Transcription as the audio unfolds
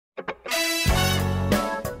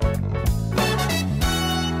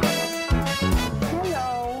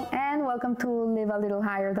welcome to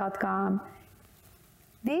livealittlehigher.com.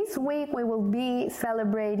 This week we will be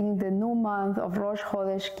celebrating the new month of Rosh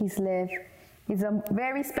Chodesh Kislev. It's a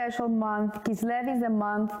very special month. Kislev is the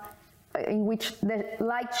month in which the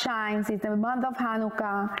light shines. It's the month of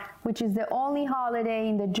Hanukkah, which is the only holiday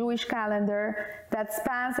in the Jewish calendar that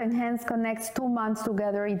spans and hence connects 2 months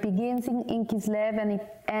together. It begins in Kislev and it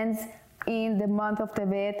ends in the month of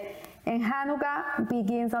Tevet. And Hanukkah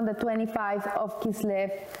begins on the 25th of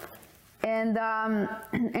Kislev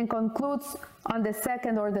and concludes on the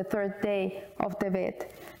 2nd or the 3rd day of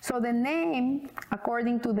Tevet. So the name,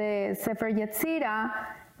 according to the Sefer Yetzirah,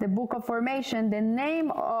 the Book of Formation, the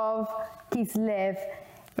name of Kislev,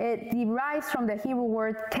 it derives from the Hebrew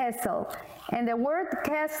word kesel. And the word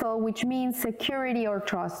kesel, which means security or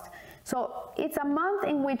trust. So it's a month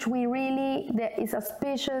in which we really, that is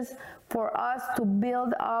auspicious for us to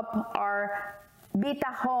build up our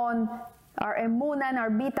bitachon, our emunah and our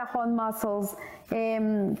bitachon muscles,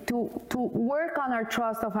 to work on our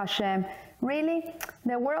trust of Hashem. Really,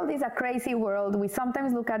 the world is a crazy world. We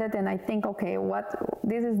sometimes look at it and I think, okay,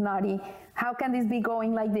 this is nutty. How can this be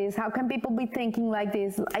going like this? How can people be thinking like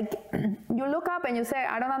this? Like, you look up and you say,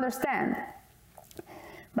 I don't understand.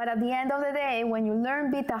 But at the end of the day, when you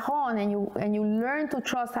learn bitachon and you learn to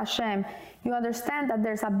trust Hashem, you understand that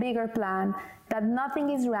there's a bigger plan, that nothing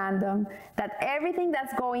is random, that everything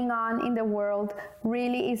that's going on in the world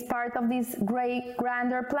really is part of this great,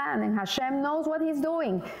 grander plan, and Hashem knows what He's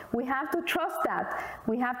doing. We have to trust that.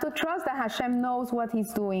 We have to trust that Hashem knows what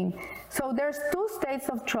He's doing. So there's 2 states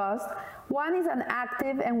of trust. One is an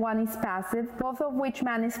active and one is passive, both of which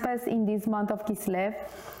manifest in this month of Kislev,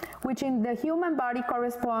 which in the human body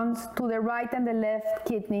corresponds to the right and the left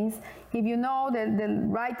kidneys. If you know that the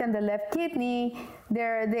right and the left kidney,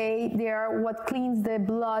 they are what cleans the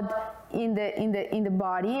blood in the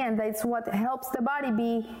body, and that's what helps the body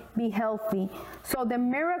be healthy. So the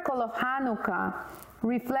miracle of Hanukkah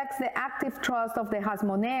reflects the active trust of the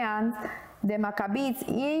Hasmoneans, the Maccabees,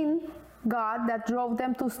 in God that drove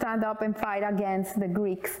them to stand up and fight against the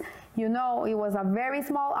Greeks. You know, it was a very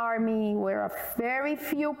small army, where very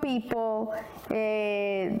few people,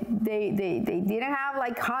 they didn't have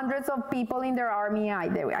like hundreds of people in their army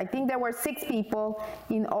either. I think there were 6 people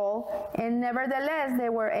in all, and nevertheless they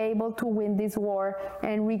were able to win this war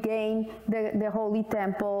and regain the Holy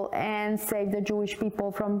Temple and save the Jewish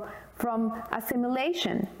people from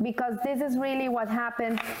assimilation, because this is really what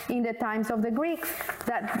happened in the times of the Greeks,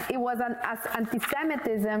 that it was an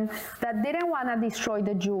anti-Semitism that didn't want to destroy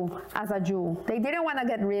the Jew as a Jew. They didn't want to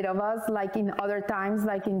get rid of us like in other times,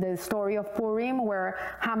 like in the story of Purim, where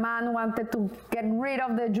Haman wanted to get rid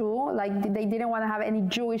of the Jew, like they didn't want to have any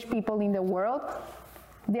Jewish people in the world.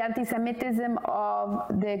 The anti-Semitism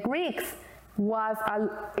of the Greeks was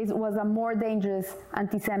a more dangerous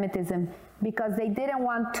anti-Semitism, because they didn't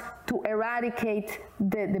want to eradicate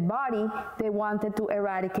the body, they wanted to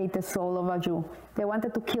eradicate the soul of a Jew. They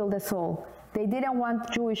wanted to kill the soul. They didn't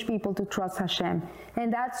want Jewish people to trust Hashem.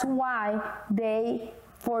 And that's why they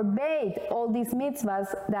forbade all these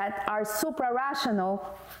mitzvahs that are supra-rational,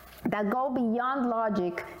 that go beyond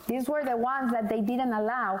logic. These were the ones that they didn't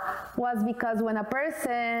allow, was because when a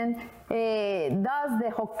person does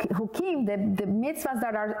the hukim, the mitzvahs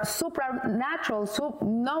that are supernatural,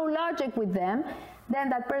 no logic with them, then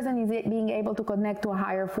that person is being able to connect to a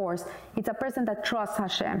higher force. It's a person that trusts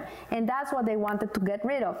Hashem. And that's what they wanted to get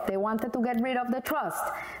rid of. They wanted to get rid of the trust.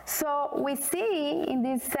 So we see in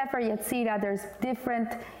this Sefer Yetzirah, there's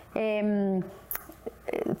different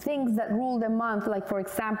things that rule the month, like for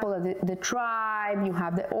example the tribe, you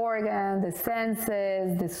have the organ, the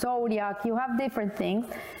senses, the zodiac, you have different things.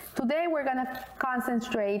 Today we're going to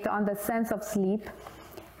concentrate on the sense of sleep.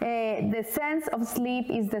 The sense of sleep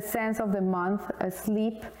is the sense of the month,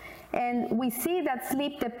 sleep, and we see that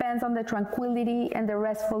sleep depends on the tranquility and the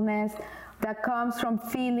restfulness that comes from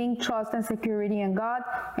feeling trust and security in God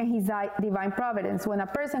and His divine providence. When a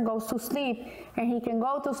person goes to sleep, and he can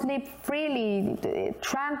go to sleep freely,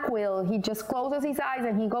 tranquil, he just closes his eyes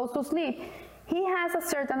and he goes to sleep, he has a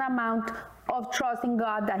certain amount of trust in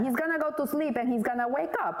God that he's gonna go to sleep and he's gonna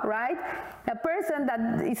wake up, right? A person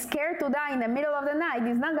that is scared to die in the middle of the night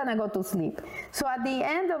is not gonna go to sleep. So at the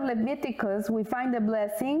end of Leviticus, we find the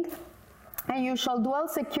blessing, and you shall dwell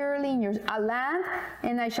securely in your land,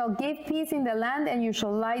 and I shall give peace in the land, and you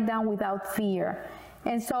shall lie down without fear.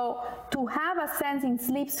 And so to have a sense in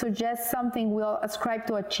sleep suggests something we'll ascribe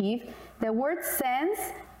to achieve. The word sense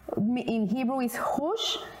in Hebrew is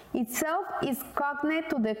hush. Itself is cognate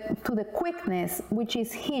to the quickness, which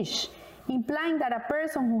is hish. implying that a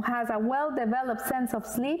person who has a well-developed sense of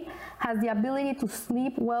sleep has the ability to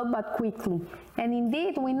sleep well but quickly. And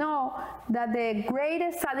indeed, we know that the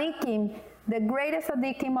greatest tzaddikim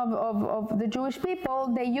of the Jewish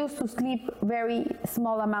people, they used to sleep very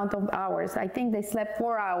small amount of hours. I think they slept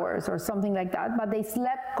 4 hours or something like that, but they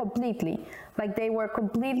slept completely. Like they were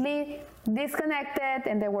completely disconnected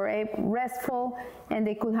and they were restful and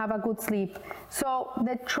they could have a good sleep. So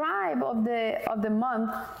the tribe of the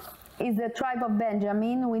month is the tribe of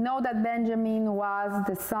Benjamin. We know that Benjamin was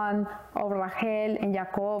the son of Rachel and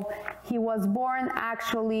Jacob. He was born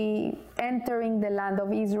actually entering the land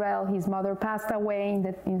of Israel. His mother passed away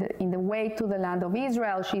in the way to the land of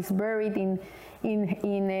Israel. She's buried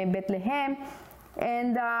in Bethlehem,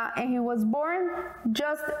 and he was born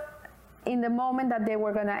just in the moment that they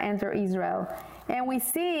were going to enter Israel. And we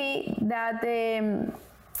see that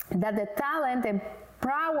the talent and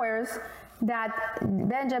prowess that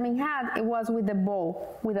Benjamin had, it was with the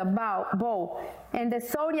bow, with a bow. And the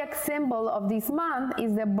zodiac symbol of this month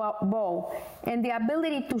is the bow. And the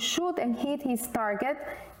ability to shoot and hit his target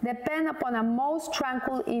depend upon a most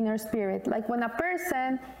tranquil inner spirit. Like when a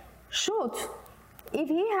person shoots, if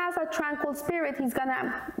he has a tranquil spirit, he's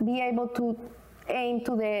gonna be able to aim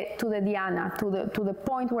to the diana, to the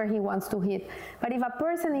point where he wants to hit. But if a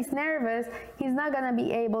person is nervous, he's not gonna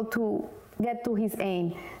be able to get to his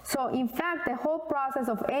aim. So in fact, the whole process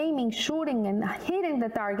of aiming, shooting, and hitting the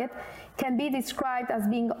target can be described as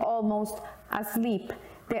being almost asleep.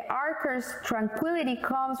 The archer's tranquility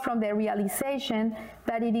comes from the realization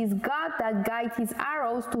that it is God that guides his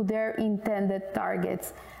arrows to their intended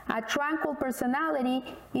targets. A tranquil personality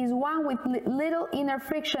is one with little inner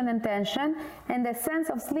friction and tension, and the sense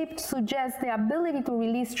of sleep suggests the ability to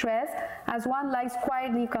release stress as one lies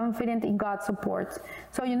quietly confident in God's support.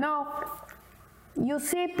 So you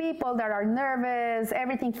see people that are nervous,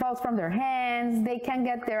 everything falls from their hands, they can't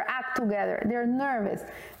get their act together, they're nervous.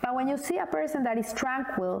 But when you see a person that is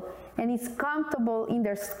tranquil and is comfortable in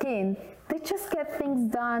their skin, they just get things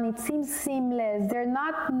done, it seems seamless, they're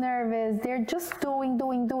not nervous, they're just doing,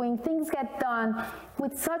 things get done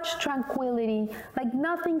with such tranquility, like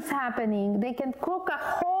nothing's happening. They can cook a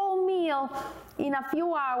whole meal in a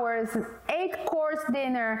few hours, 8-course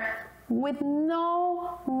dinner, with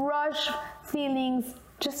no rush feelings,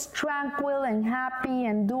 just tranquil and happy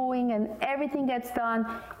and doing, and everything gets done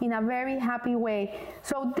in a very happy way.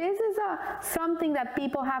 So this is something that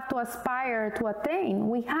people have to aspire to attain.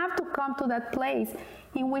 We have to come to that place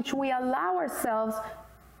in which we allow ourselves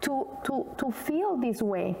to feel this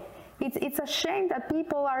way. It's a shame that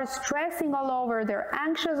people are stressing all over, they're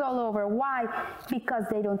anxious all over. Why? Because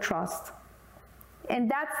they don't trust. And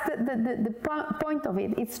that's the point of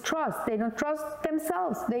it. It's trust. They don't trust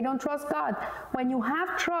themselves. They don't trust God. When you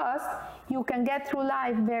have trust, you can get through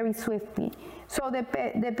life very swiftly. So the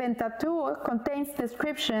Pentateuch contains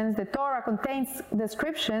descriptions, the Torah contains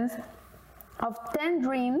descriptions of 10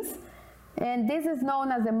 dreams, and this is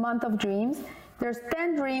known as the month of dreams. There's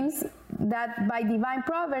 10 dreams that by divine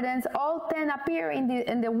providence, all 10 appear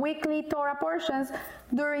in the weekly Torah portions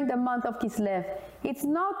during the month of Kislev. It's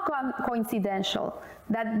not coincidental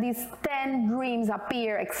that these 10 dreams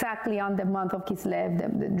appear exactly on the month of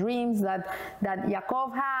Kislev. The dreams that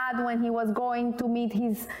Yaakov had when he was going to meet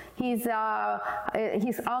his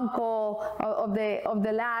uncle of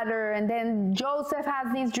the ladder, and then Joseph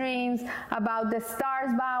has these dreams about the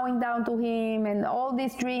stars bowing down to him, and all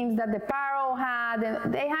these dreams that the Pharaoh had,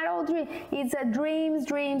 and they had all dreams. It's a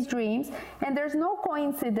dreams, and there's no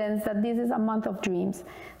coincidence that this is a month of dreams.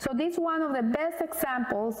 So this is one of the best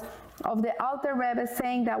examples of the Alter Rebbe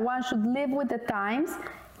saying that one should live with the times,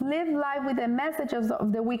 live life with the messages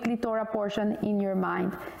of the weekly Torah portion in your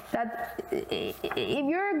mind. That if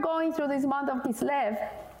you're going through this month of Kislev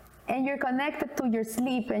and you're connected to your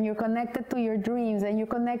sleep and you're connected to your dreams and you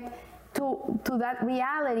connect to that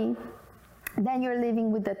reality, then you're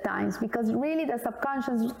living with the times, because really the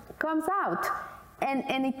subconscious comes out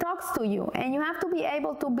and it talks to you, and you have to be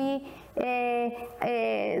able to be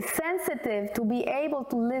sensitive to be able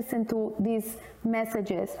to listen to these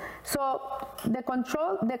messages. So the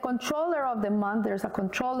controller of the month, there's a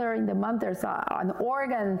controller in the month, there's an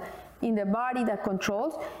organ in the body that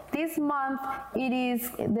controls. This month it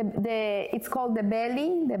is it's called the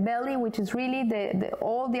belly, which is really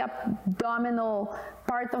all the abdominal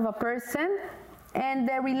part of a person. And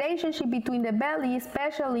the relationship between the belly,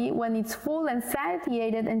 especially when it's full and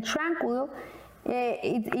satiated and tranquil,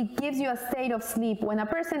 it gives you a state of sleep. When a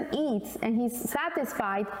person eats and he's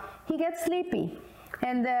satisfied, he gets sleepy.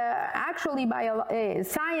 And actually,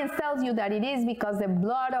 science tells you that it is because the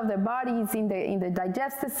blood of the body is in the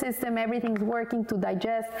digestive system. Everything's working to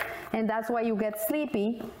digest, and that's why you get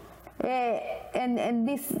sleepy. And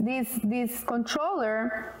this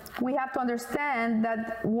controller, we have to understand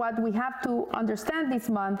that what we have to understand this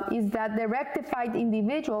month is that the rectified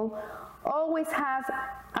individual always has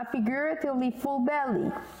a figuratively full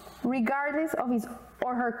belly, regardless of his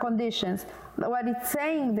or her conditions. What it's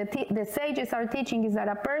saying, the sages are teaching, is that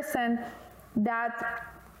a person that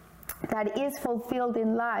is fulfilled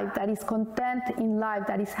in life, that is content in life,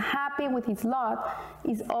 that is happy with his lot,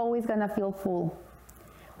 is always gonna feel full.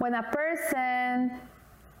 When a person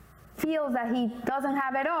feels that he doesn't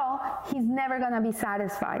have it all, he's never going to be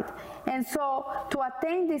satisfied. And so to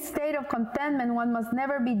attain this state of contentment, one must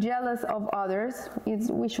never be jealous of others.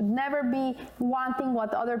 We should never be wanting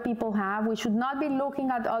what other people have. We should not be looking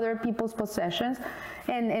at other people's possessions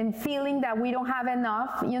and feeling that we don't have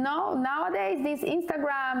enough. You know, nowadays these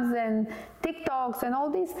Instagrams and TikToks and all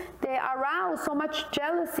this, they arouse so much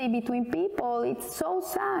jealousy between people. It's so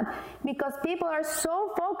sad because people are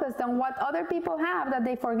so focused on what other people have that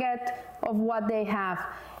they forget of what they have,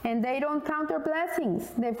 and they don't count their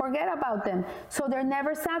blessings. They forget about them, so they're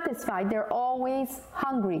never satisfied. They're always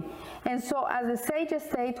hungry. And so as the sages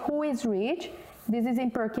state, who is rich, this is in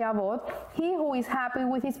Pirkei Avot, he who is happy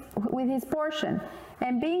with his portion.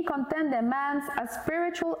 And being content demands a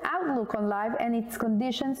spiritual outlook on life and its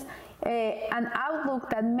conditions, an outlook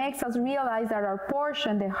that makes us realize that our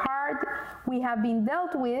portion, the heart we have been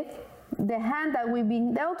dealt with, the hand that we've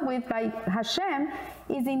been dealt with by Hashem,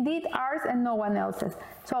 is indeed ours and no one else's.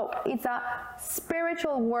 So it's a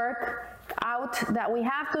spiritual work out that we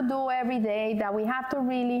have to do every day, that we have to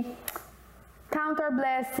really count our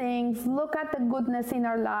blessings, look at the goodness in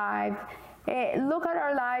our life, look at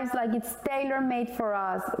our lives like it's tailor-made for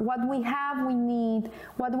us. What we have, we need.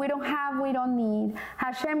 What we don't have, we don't need.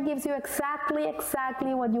 Hashem gives you exactly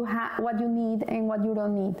what you need and what you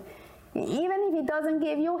don't need. Even if he doesn't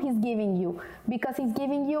give you, he's giving you, because he's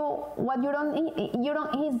giving you what you don't need.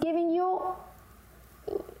 He's giving you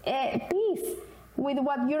peace with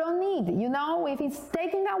what you don't need. You know, if he's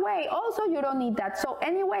taking away, also you don't need that. So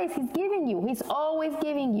anyways, he's giving you. He's always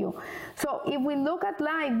giving you. So if we look at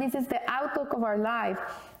life, this is the outlook of our life.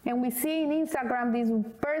 And we see in Instagram this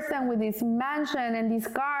person with this mansion and this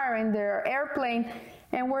car and their airplane,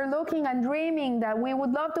 and we're looking and dreaming that we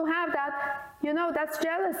would love to have that. You know, that's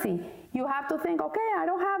jealousy. You have to think, okay, I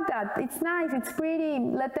don't have that. It's nice, it's pretty,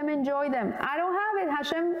 let them enjoy them. I don't have it.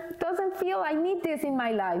 Hashem doesn't feel I need this in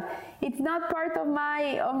my life. It's not part of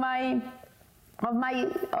my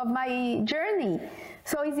journey.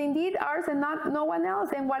 So it's indeed ours and not no one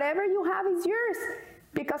else. And whatever you have is yours,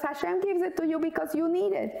 because Hashem gives it to you because you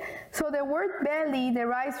need it. So the word belly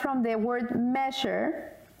derives from the word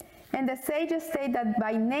measure. And the sages state that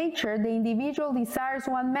by nature, the individual desires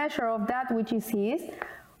one measure of that which is his,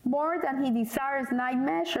 more than he desires 9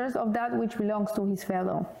 measures of that which belongs to his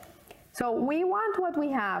fellow. So we want what we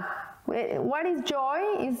have. What is joy?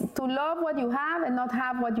 Is to love what you have and not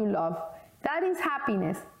have what you love. That is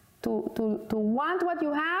happiness, to want what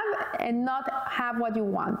you have and not have what you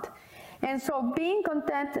want. And so being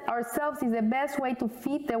content ourselves is the best way to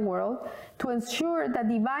feed the world, to ensure that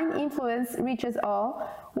divine influence reaches all.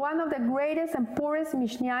 One of the greatest and poorest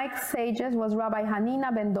Mishnaic sages was Rabbi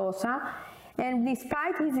Hanina ben Dosa. And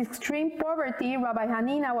despite his extreme poverty, Rabbi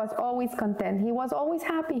Hanina was always content. He was always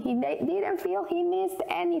happy. He didn't feel he missed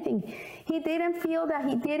anything. He didn't feel that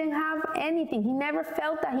he didn't have anything. He never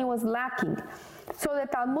felt that he was lacking. So the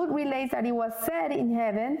Talmud relates that it was said in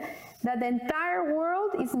heaven that the entire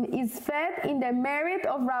world is fed in the merit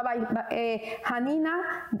of Rabbi Hanina,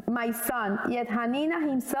 my son. Yet Hanina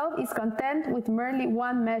himself is content with merely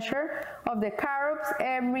 1 measure of the carobs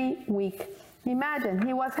every week. Imagine,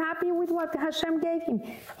 he was happy with what Hashem gave him.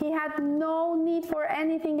 He had no need for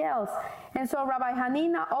anything else. And so Rabbi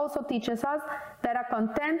Hanina also teaches us that a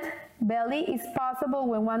content belly is possible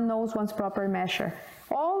when one knows one's proper measure.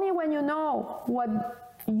 Only when you know what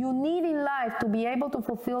you need in life to be able to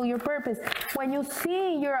fulfill your purpose, when you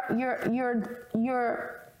see your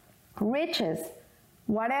riches,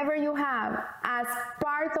 whatever you have, as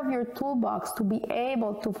part of your toolbox to be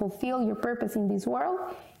able to fulfill your purpose in this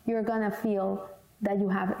world, you're gonna feel that you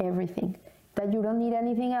have everything, that you don't need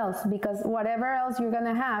anything else, because whatever else you're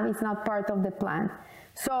gonna have is not part of the plan.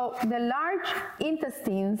 So the large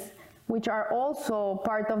intestines, which are also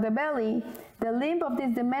part of the belly, the limb of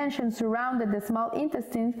this dimension surrounded the small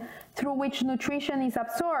intestines through which nutrition is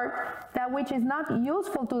absorbed. That which is not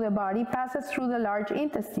useful to the body passes through the large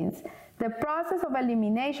intestines. The process of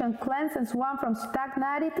elimination cleanses one from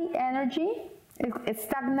stagnancy, energy,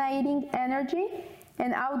 stagnating energy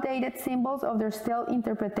and outdated symbols of their stale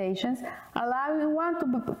interpretations, allowing one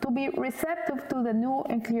to be receptive to the new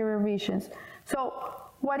and clearer visions. So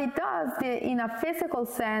what it does, in a physical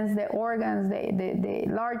sense, the organs, the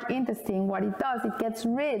large intestine, what it does, it gets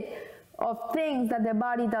rid of things that the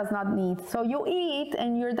body does not need. So you eat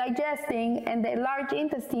and you're digesting, and the large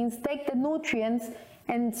intestines take the nutrients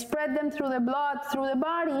and spread them through the blood, through the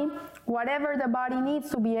body, whatever the body needs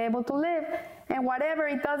to be able to live, and whatever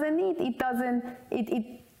it doesn't need,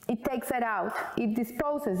 it takes it out, it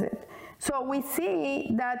disposes it. So we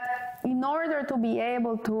see that in order to be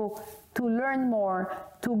able to learn more,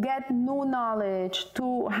 to get new knowledge,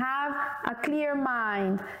 to have a clear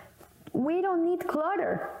mind, we don't need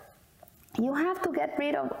clutter. You have to get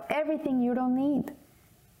rid of everything you don't need.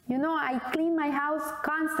 You know, I clean my house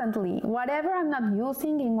constantly. Whatever I'm not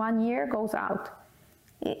using in 1 year goes out.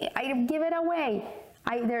 I give it away.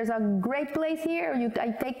 There's a great place here. I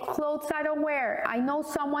take clothes I don't wear. I know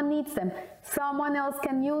someone needs them. Someone else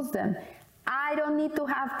can use them. I don't need to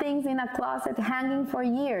have things in a closet hanging for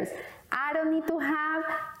years. I don't need to have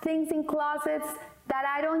things in closets that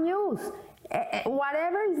I don't use.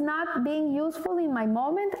 Whatever is not being useful in my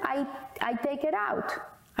moment, I take it out.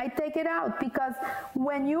 I take it out, because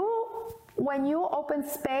when you open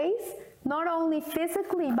space, not only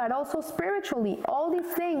physically but also spiritually, all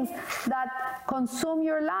these things that consume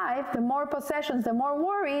your life, the more possessions, the more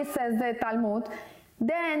worries, says the Talmud,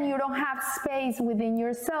 then you don't have space within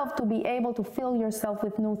yourself to be able to fill yourself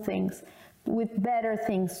with new things, with better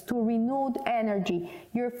things, to renewed energy.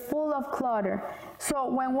 You're full of clutter. So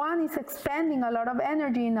when one is expending a lot of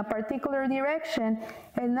energy in a particular direction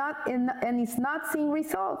and is not seeing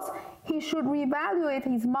results, he should reevaluate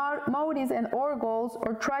his motives and or goals,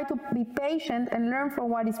 or try to be patient and learn from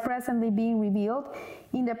what is presently being revealed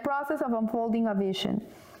in the process of unfolding a vision.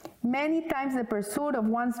 Many times the pursuit of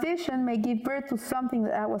one's vision may give birth to something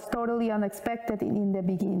that was totally unexpected in the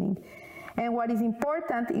beginning. And what is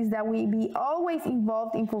important is that we be always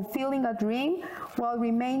involved in fulfilling a dream while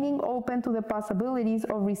remaining open to the possibilities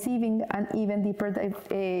of receiving an even deeper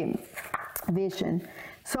vision.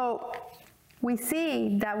 So we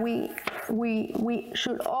see that we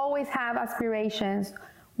should always have aspirations.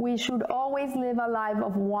 We should always live a life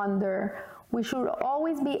of wonder. We should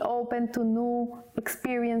always be open to new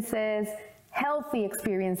experiences, healthy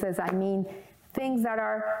experiences, I mean, things that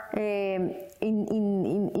are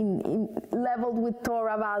leveled with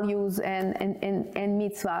Torah values and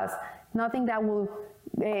mitzvahs, nothing that will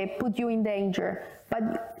put you in danger.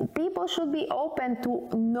 But people should be open to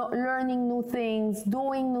learning new things,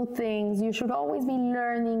 doing new things. You should always be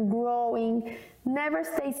learning, growing. Never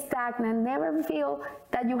stay stagnant. Never feel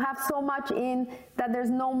that you have so much in that there's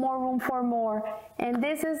no more room for more. And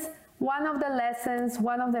this is one of the lessons,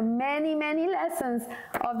 one of the many, many lessons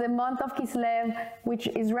of the month of Kislev, which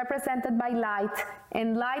is represented by light.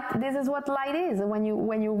 And light, this is what light is. When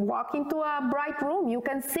you walk into a bright room, you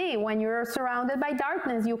can see. When you're surrounded by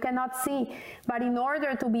darkness, you cannot see. But in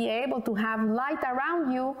order to be able to have light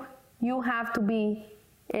around you, you have to be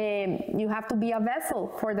a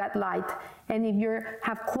vessel for that light. And if you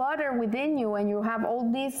have clutter within you and you have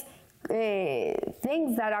all these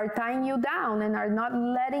things that are tying you down and are not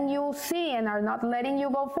letting you see and are not letting you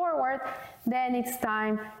go forward, then it's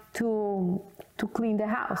time to clean the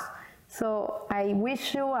house. So I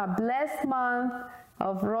wish you a blessed month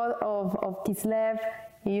of Kislev.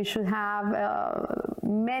 You should have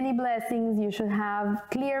many blessings. You should have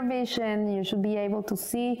clear vision. You should be able to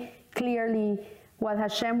see clearly what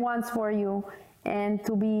Hashem wants for you, and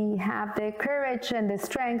to have the courage and the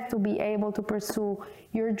strength to be able to pursue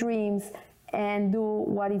your dreams and do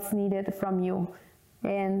what is needed from you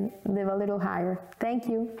and live a little higher. Thank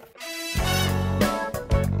you.